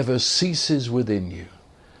that never ceases within you.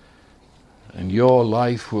 And your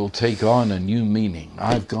life will take on a new meaning.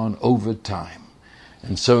 I've gone over time.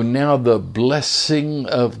 And so now the blessing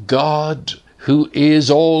of God, who is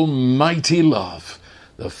almighty love,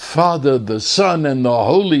 the Father, the Son, and the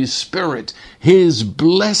Holy Spirit, his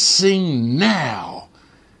blessing now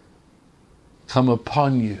come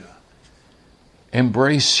upon you,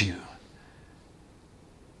 embrace you,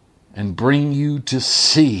 and bring you to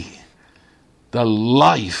see the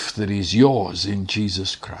life that is yours in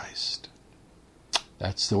Jesus Christ.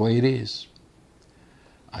 That's the way it is.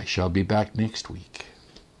 I shall be back next week.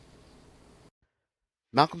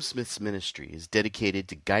 Malcolm Smith's ministry is dedicated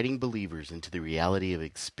to guiding believers into the reality of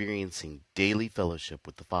experiencing daily fellowship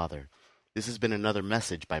with the Father. This has been another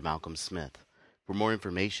message by Malcolm Smith. For more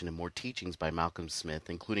information and more teachings by Malcolm Smith,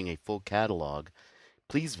 including a full catalog,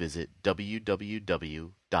 please visit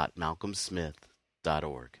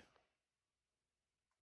www.malcolmsmith.org.